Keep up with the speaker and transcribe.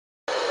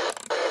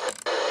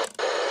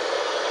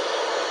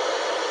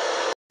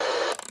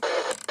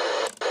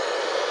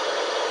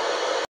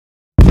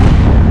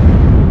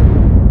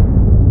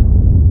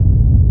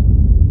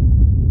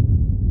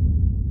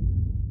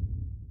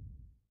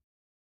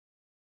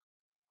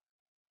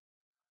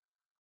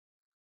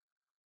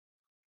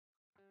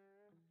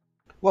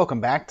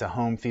Welcome back to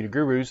Home Theater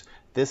Gurus.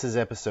 This is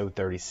episode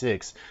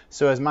 36.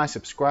 So as my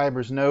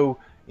subscribers know,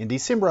 in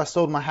December I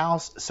sold my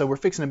house, so we're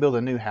fixing to build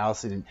a new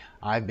house, and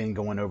I've been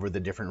going over the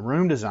different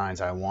room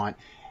designs I want,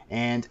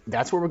 and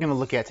that's what we're going to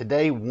look at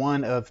today,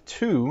 one of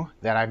two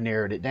that I've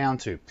narrowed it down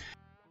to.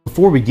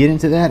 Before we get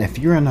into that, if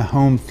you're in a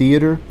home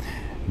theater,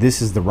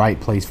 this is the right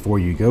place for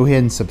you. Go ahead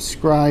and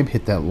subscribe,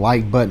 hit that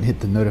like button, hit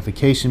the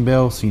notification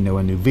bell so you know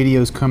when new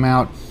videos come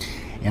out.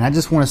 And I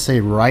just want to say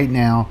right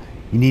now,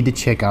 you need to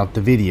check out the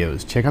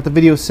videos. Check out the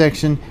video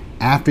section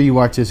after you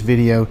watch this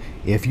video.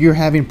 If you're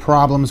having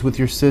problems with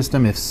your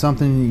system, if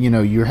something,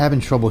 you're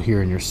having trouble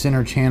here in your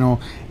center channel,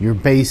 your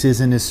bass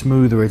isn't as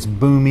smooth or it's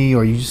boomy,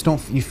 or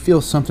you feel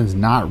something's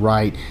not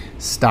right,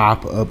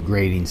 stop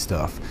upgrading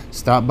stuff.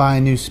 Stop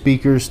buying new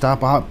speakers,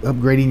 stop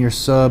upgrading your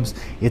subs.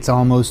 It's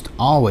almost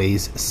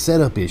always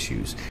setup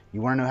issues.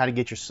 You want to know how to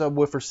get your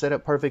subwoofer set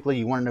up perfectly.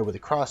 You want to know where the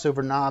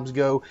crossover knobs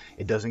go.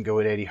 It doesn't go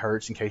at 80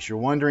 hertz, in case you're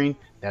wondering.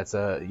 That's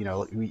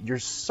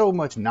there's so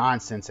much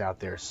nonsense out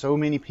there. So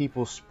many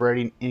people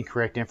spreading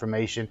incorrect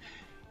information.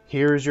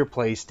 Here's your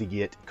place to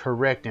get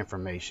correct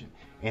information.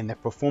 And the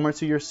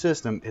performance of your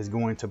system is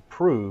going to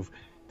prove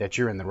that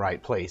you're in the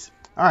right place.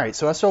 All right,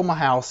 so I sold my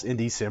house in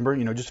December,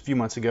 just a few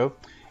months ago,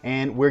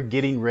 and we're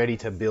getting ready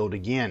to build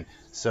again.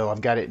 So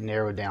I've got it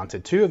narrowed down to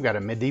two. I've got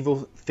a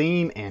medieval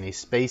theme and a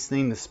space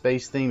theme. The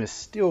space theme is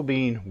still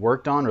being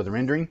worked on, or the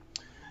rendering.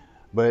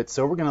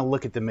 So we're going to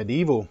look at the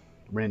medieval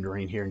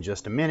rendering here in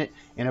just a minute.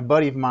 And a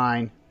buddy of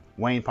mine,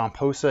 Wayne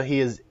Pomposa, he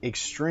is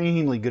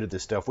extremely good at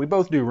this stuff. We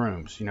both do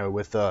rooms,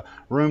 with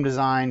room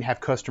design, have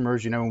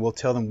customers, and we'll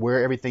tell them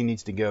where everything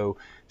needs to go,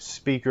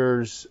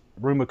 speakers,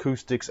 room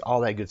acoustics,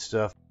 all that good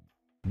stuff.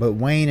 But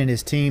Wayne and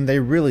his team, they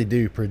really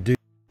do produce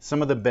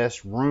some of the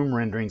best room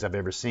renderings I've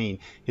ever seen.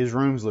 His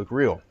rooms look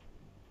real.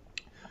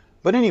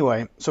 But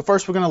anyway, so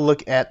first we're going to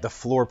look at the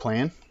floor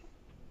plan.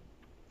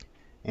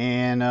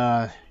 And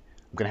I'm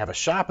going to have a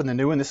shop in the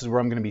new one. This is where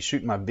I'm going to be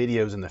shooting my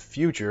videos in the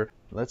future.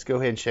 Let's go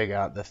ahead and check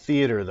out the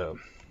theater though.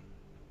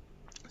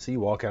 So you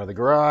walk out of the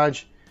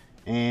garage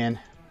and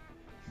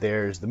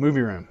there's the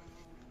movie room.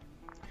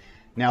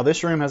 Now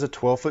this room has a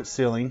 12-foot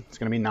ceiling. It's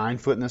going to be 9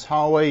 foot in this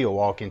hallway. You'll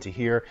walk into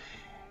here.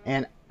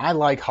 And I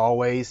like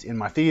hallways in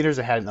my theaters.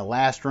 I had it in the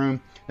last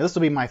room. Now this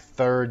will be my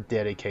third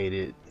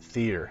dedicated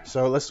theater.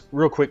 So let's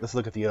look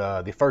at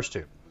the first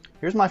two.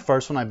 Here's my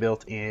first one I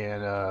built in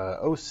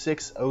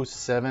 06,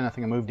 07. I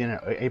think I moved in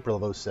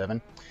April of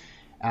 07.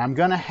 And I'm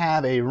gonna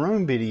have a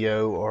room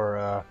video or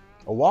a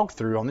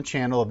walkthrough on the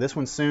channel of this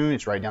one soon.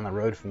 It's right down the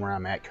road from where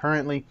I'm at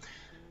currently.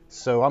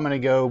 So I'm gonna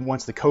go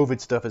once the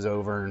COVID stuff is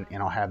over,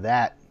 and I'll have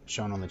that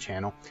shown on the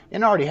channel.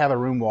 And I already have a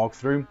room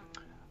walkthrough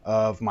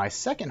of my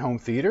second home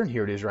theater.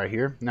 Here it is right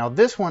here. Now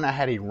this one I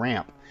had a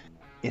ramp.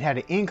 It had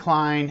an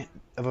incline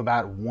of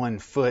about 1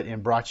 foot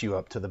and brought you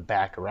up to the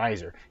back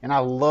riser. And I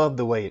loved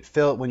the way it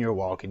felt when you were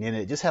walking in.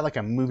 It just had like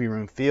a movie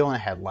room feel, and it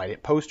had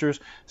lighted posters.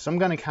 So I'm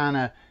going to kind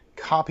of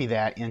copy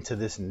that into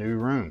this new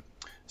room.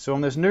 So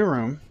in this new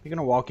room, you're going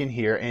to walk in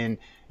here and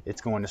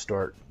it's going to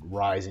start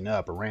rising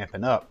up or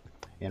ramping up.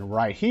 And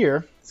right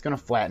here, it's going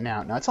to flatten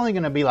out. Now it's only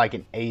going to be like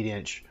an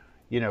 8-inch,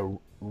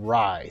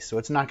 rise. So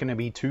it's not going to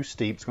be too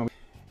steep.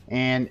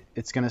 And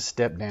it's going to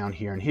step down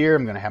here and here.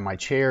 I'm going to have my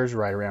chairs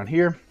right around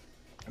here.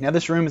 Now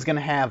this room is going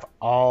to have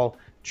all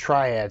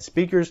triad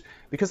speakers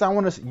because I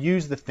want to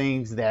use the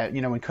things that,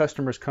 when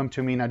customers come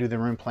to me and I do the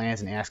room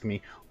plans and ask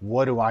me,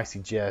 what do I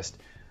suggest?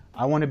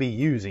 I want to be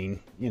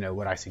using,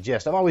 what I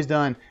suggest. I've always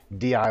done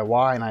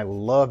DIY, and I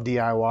love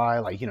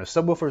DIY. Like,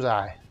 subwoofers,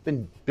 I've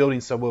been building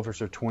subwoofers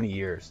for 20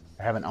 years.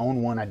 I haven't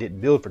owned one I didn't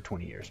build for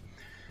 20 years.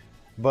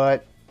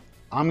 But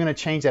I'm going to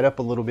change that up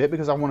a little bit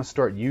because I want to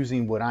start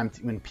using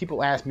when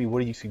people ask me, what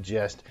do you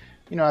suggest?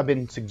 I've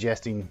been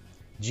suggesting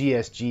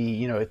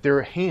GSG, if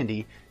they're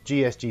handy,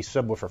 GSG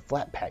subwoofer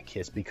flat pack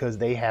kits, because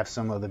they have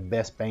some of the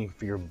best bang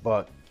for your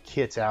buck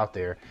kits out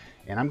there.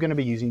 And I'm going to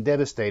be using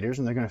Devastators,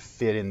 and they're going to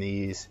fit in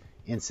these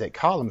inset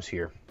columns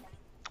here.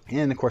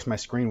 And of course my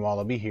screen wall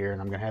will be here,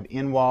 and I'm going to have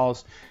end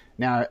walls.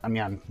 Now,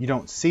 you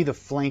don't see the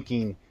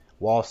flanking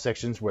wall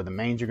sections where the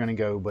mains are going to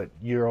go, but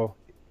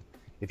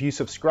if you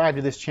subscribe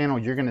to this channel,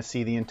 you're going to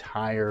see the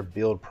entire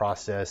build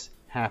process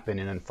happen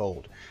and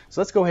unfold.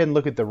 So let's go ahead and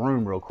look at the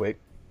room real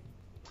quick.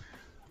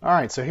 All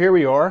right, so here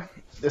we are.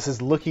 This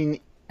is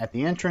looking at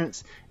the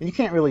entrance, and you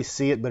can't really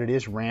see it, but it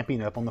is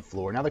ramping up on the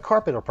floor. Now the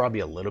carpet will probably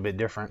be a little bit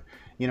different.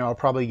 I'll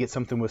probably get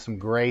something with some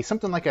gray,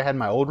 something like I had in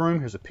my old room.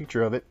 Here's a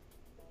picture of it.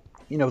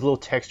 With a little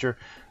texture.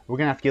 We're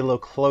gonna have to get a little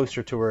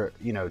closer to where,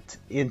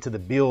 into the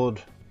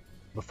build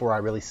before I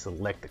really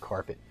select the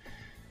carpet.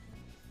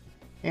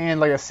 And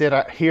like I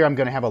said, here I'm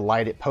going to have a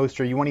lighted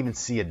poster. You won't even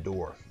see a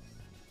door.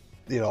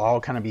 It'll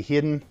all kind of be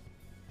hidden,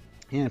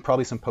 and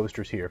probably some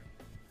posters here.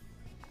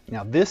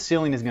 Now this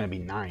ceiling is going to be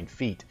 9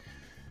 feet.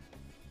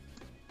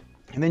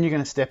 And then you're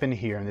going to step into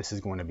here, and this is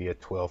going to be a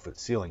 12-foot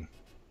ceiling.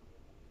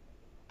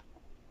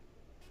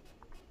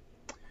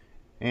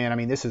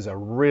 And this is a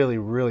really,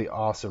 really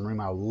awesome room.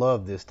 I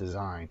love this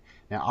design.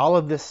 Now all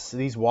of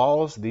these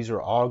walls, these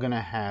are all going to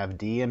have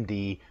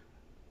DMD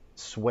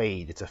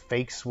suede. It's a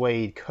fake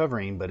suede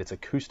covering, but it's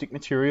acoustic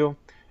material.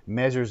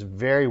 Measures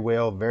very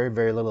well,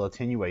 very little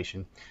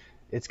attenuation.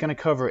 It's going to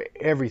cover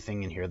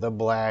everything in here. The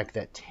black,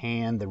 that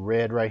tan, the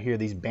red right here,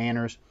 these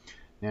banners.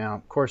 Now,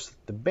 of course,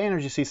 the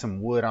banners, you see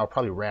some wood. I'll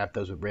probably wrap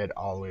those with red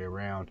all the way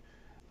around.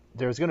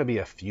 There's going to be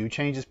a few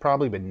changes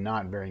probably, but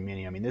not very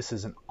many. I mean, this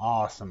is an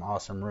awesome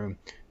room.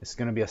 This is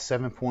going to be a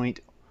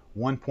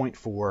 7.1.4,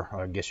 or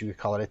I guess you could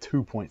call it a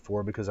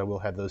 2.4, because I will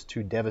have those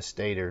two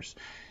Devastators.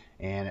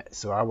 And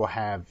so I will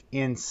have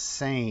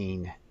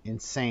insane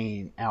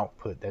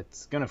output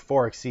that's going to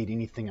far exceed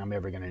anything I'm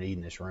ever going to need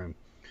in this room.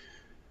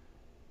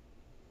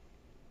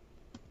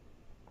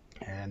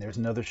 And there's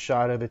another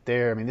shot of it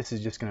there. I mean, this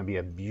is just going to be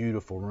a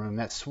beautiful room.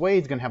 That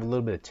suede's going to have a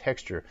little bit of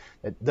texture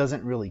that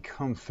doesn't really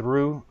come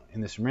through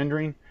in this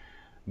rendering,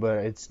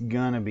 but it's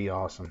going to be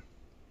awesome.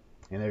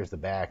 And there's the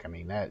back. I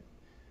mean,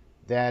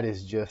 that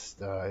is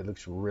just, it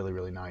looks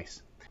really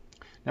nice.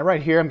 Now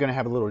right here, I'm going to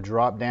have a little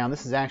drop down.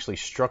 This is actually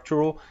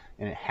structural,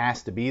 and it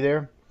has to be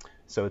there.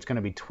 So it's going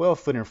to be 12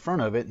 foot in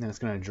front of it, and then it's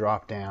going to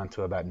drop down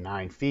to about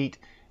 9 feet.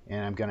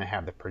 And I'm going to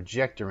have the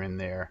projector in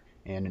there.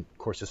 And of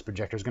course, this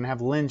projector is going to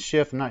have lens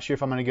shift. I'm not sure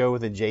if I'm going to go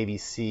with a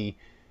JVC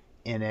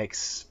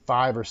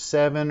NX5 or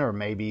 7, or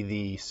maybe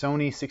the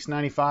Sony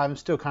 695. I'm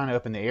still kind of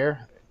up in the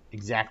air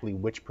exactly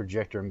which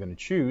projector I'm going to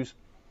choose.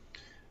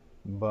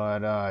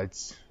 But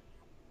it's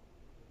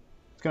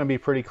going to be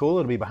pretty cool.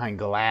 It'll be behind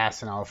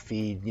glass, and I'll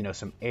feed, you know,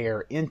 some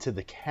air into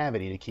the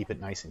cavity to keep it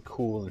nice and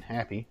cool and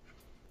happy.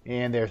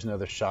 And there's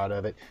another shot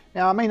of it.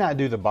 Now, I may not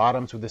do the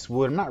bottoms with this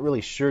wood. I'm not really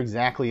sure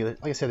exactly.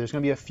 Like I said, there's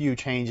going to be a few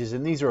changes,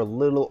 and these are a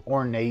little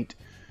ornate,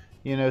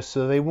 you know,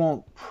 so they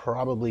won't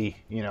probably,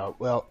 you know,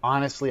 well,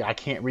 honestly, I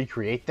can't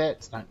recreate that.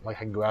 It's not like I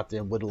can go out there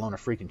and whittle on a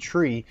freaking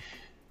tree,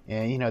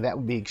 and, you know, that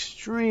would be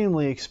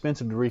extremely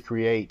expensive to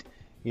recreate,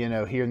 you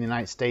know, here in the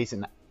United States.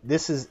 And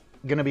this is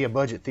going to be a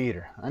budget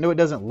theater. I know it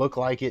doesn't look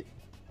like it.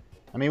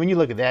 I mean, when you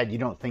look at that, you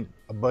don't think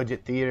a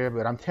budget theater,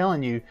 but I'm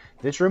telling you,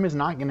 this room is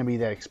not going to be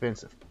that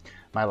expensive.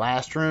 My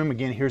last room,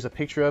 again, here's a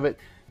picture of it.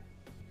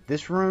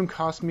 This room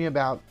cost me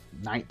about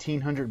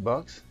 1,900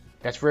 bucks.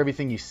 That's for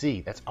everything you see.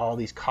 That's all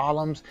these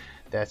columns.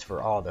 That's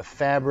for all the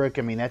fabric.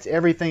 I mean, that's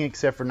everything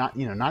except for not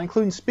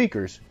including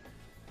speakers,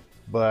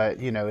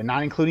 but, you know,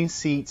 not including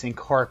seats and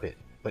carpet,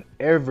 but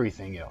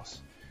everything else.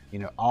 You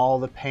know, all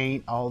the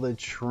paint, all the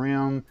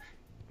trim,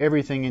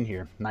 everything in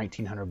here,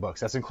 1,900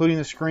 bucks. That's including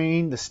the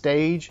screen, the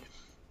stage.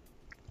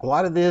 A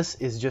lot of this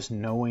is just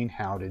knowing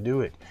how to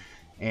do it.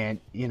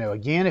 And, you know,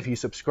 again, if you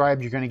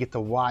subscribe, you're going to get to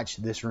watch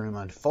this room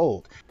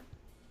unfold.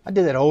 I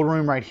did that old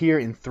room right here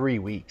in 3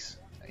 weeks.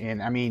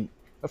 And, I mean,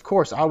 of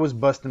course, I was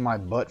busting my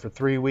butt for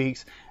 3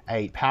 weeks. I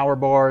ate power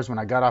bars. When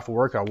I got off of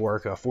work, I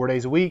work 4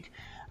 days a week.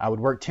 I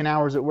would work 10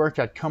 hours at work.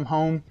 I'd come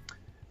home,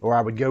 or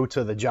I would go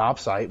to the job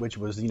site, which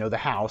was, you know, the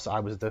house. I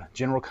was the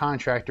general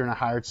contractor, and I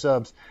hired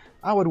subs.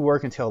 I would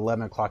work until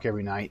 11 o'clock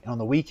every night. And on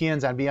the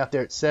weekends, I'd be out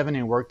there at 7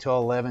 and work till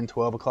 11,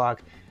 12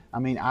 o'clock. I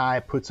mean,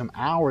 I put some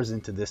hours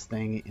into this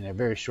thing in a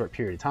very short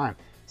period of time.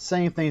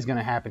 Same thing's going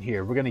to happen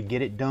here. We're going to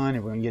get it done,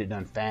 and we're going to get it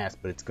done fast,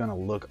 but it's going to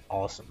look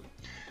awesome.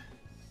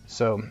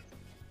 So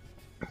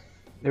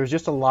there's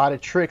just a lot of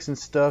tricks and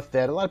stuff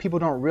that a lot of people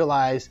don't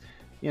realize,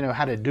 you know,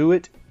 how to do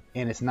it,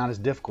 and it's not as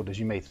difficult as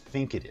you may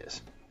think it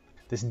is.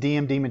 This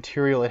DMD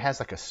material, it has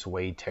like a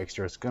suede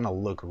texture. It's going to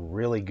look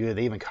really good.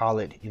 They even call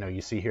it, you know,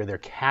 you see here, their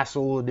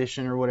Castle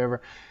Edition or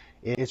whatever.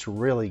 It's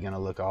really going to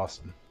look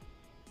awesome.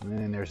 And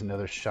then there's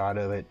another shot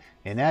of it,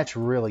 and that's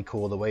really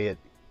cool the way it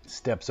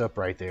steps up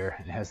right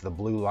there. It has the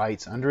blue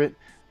lights under it.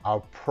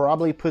 I'll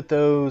probably put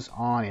those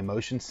on a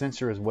motion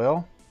sensor as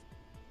well.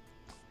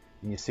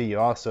 And you see you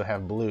also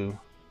have blue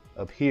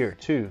up here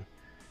too,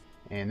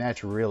 and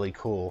that's really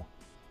cool.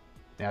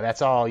 Now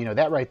that's all, you know,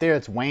 that right there,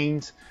 it's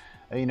Wayne's,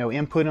 you know,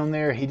 input on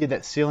there. He did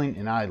that ceiling,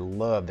 and I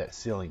love that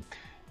ceiling.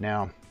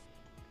 Now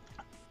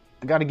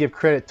I got to give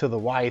credit to the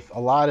wife. A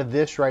lot of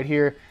this right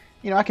here,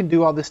 you know, I can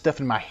do all this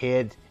stuff in my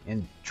head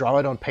and draw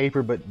it on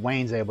paper, but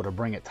Wayne's able to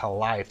bring it to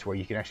life to where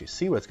you can actually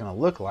see what it's going to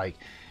look like.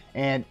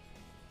 And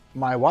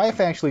my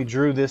wife actually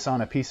drew this on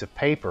a piece of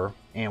paper,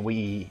 and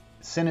we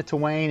sent it to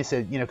Wayne and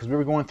said, you know, because we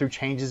were going through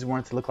changes, we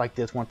wanted it to look like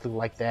this, wanted it to look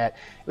like that.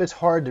 It's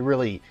hard to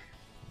really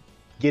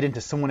get into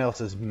someone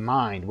else's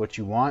mind what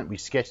you want. We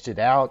sketched it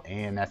out,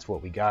 and that's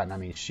what we got. And I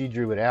mean, she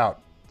drew it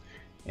out,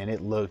 and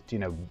it looked, you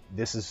know,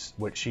 this is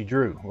what she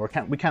drew.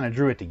 We kind of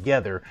drew it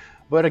together,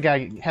 but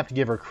I have to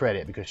give her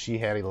credit because she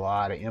had a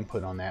lot of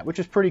input on that, which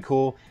is pretty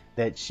cool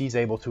that she's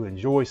able to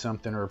enjoy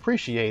something or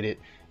appreciate it,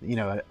 you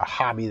know, a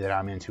hobby that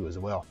I'm into as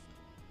well.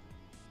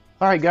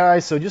 All right,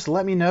 guys, so just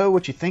let me know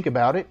what you think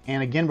about it.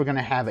 And again, we're going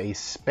to have a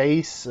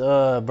space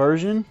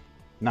version,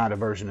 not a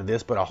version of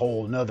this, but a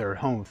whole nother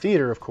home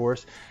theater, of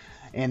course.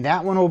 And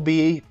that one will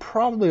be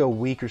probably a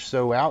week or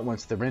so out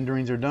once the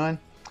renderings are done.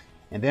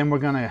 And then we're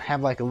going to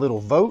have like a little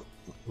vote,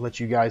 let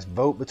you guys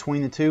vote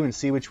between the two and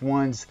see which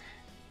one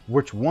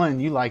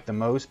you like the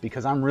most,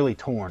 because I'm really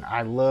torn.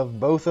 I love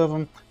both of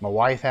them. My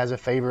wife has a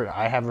favorite,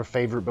 I have a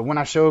favorite, but when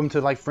I show them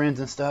to like friends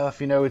and stuff,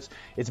 you know,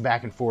 it's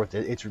back and forth.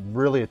 It's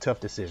really a tough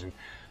decision.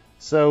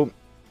 So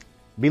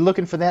be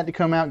looking for that to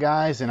come out,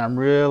 guys, and I'm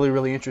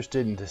really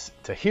interested in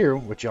to hear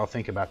what y'all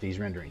think about these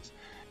renderings.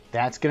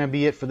 That's going to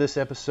be it for this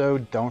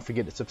episode. Don't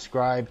forget to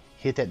subscribe,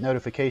 hit that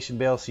notification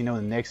bell so you know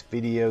when the next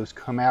videos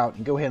come out,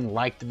 and go ahead and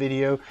like the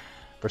video.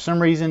 For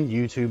some reason,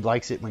 YouTube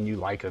likes it when you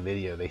like a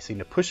video. They seem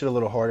to push it a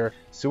little harder.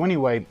 So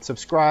anyway,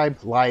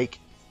 subscribe, like,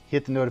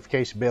 hit the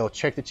notification bell,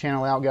 check the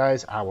channel out,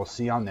 guys. I will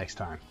see y'all next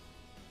time.